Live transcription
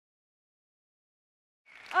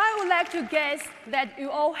I would like to guess that you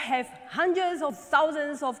all have hundreds of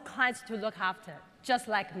thousands of clients to look after, just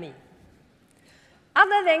like me.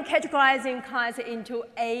 Other than categorizing clients into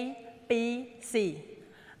A, B, C,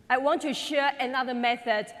 I want to share another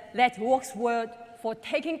method that works well for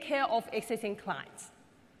taking care of existing clients.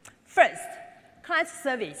 First, client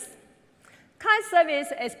service. Client service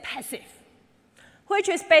is passive, which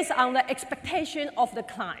is based on the expectation of the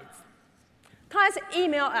client. Clients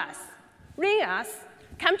email us, ring us,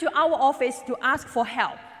 come to our office to ask for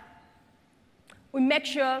help. We make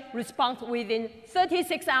sure respond within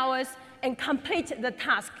 36 hours and complete the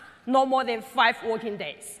task no more than 5 working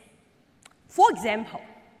days. For example,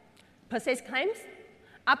 persist claims,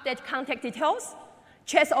 update contact details,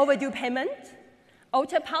 chase overdue payment,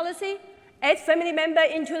 alter policy, add family member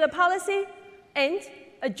into the policy, and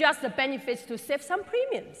adjust the benefits to save some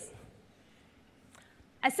premiums.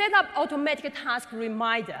 I set up automatic task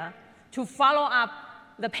reminder to follow up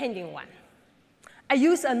the pending one. I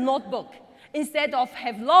use a notebook instead of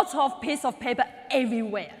have lots of pieces of paper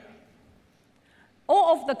everywhere.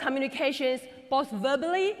 All of the communications, both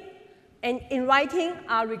verbally and in writing,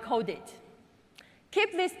 are recorded.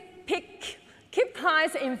 Keep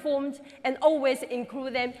clients informed and always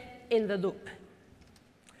include them in the loop.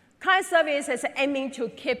 Client service is aiming to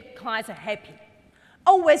keep clients happy.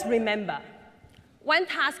 Always remember, one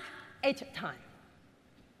task at a time.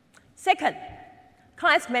 Second,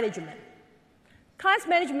 client management. Client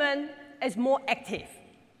management is more active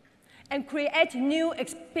and create new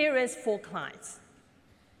experience for clients.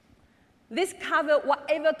 This covers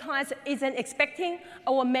whatever clients isn't expecting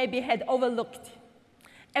or maybe had overlooked,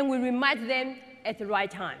 and we remind them at the right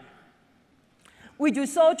time. We do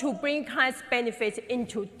so to bring clients' benefits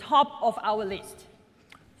into top of our list.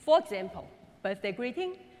 For example, birthday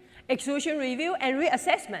greeting, exclusion review and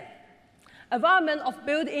reassessment, involvement of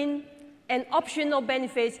built-in and optional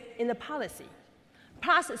benefits in the policy,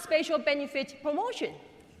 plus special benefit promotion.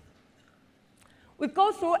 We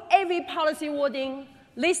go through every policy wording,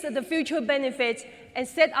 list the future benefits, and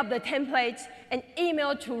set up the templates and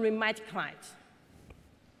email to remind clients.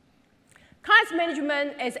 Client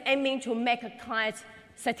management is aiming to make clients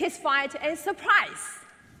satisfied and surprised.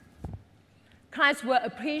 Clients will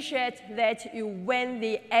appreciate that you went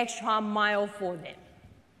the extra mile for them.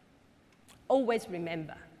 Always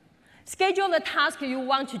remember, schedule the task you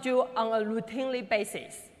want to do on a routinely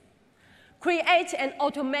basis. Create an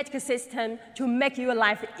automatic system to make your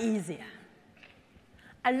life easier.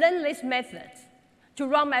 I learned this method to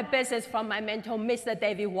run my business from my mentor, Mr.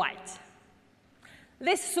 David White.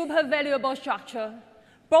 This super valuable structure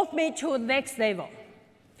brought me to the next level,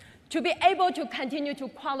 to be able to continue to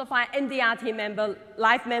qualify MDRT member,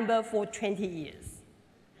 life member for 20 years.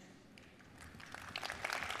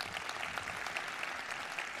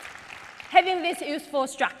 Having this useful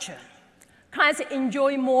structure, clients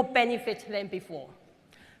enjoy more benefits than before.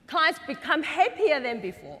 Clients become happier than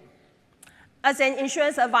before. As an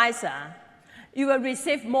insurance advisor, you will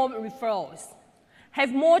receive more referrals,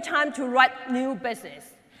 have more time to write new business,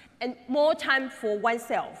 and more time for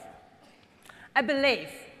oneself. I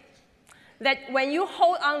believe that when you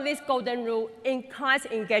hold on this golden rule in client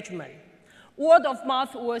engagement, word of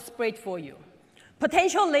mouth will spread for you.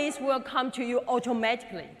 Potential leads will come to you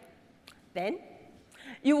automatically. Then,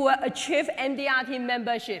 you will achieve MDRT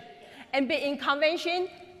membership and be in convention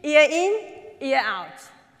year in, year out.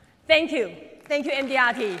 Thank you. Thank you,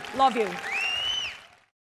 MDRT. Love you.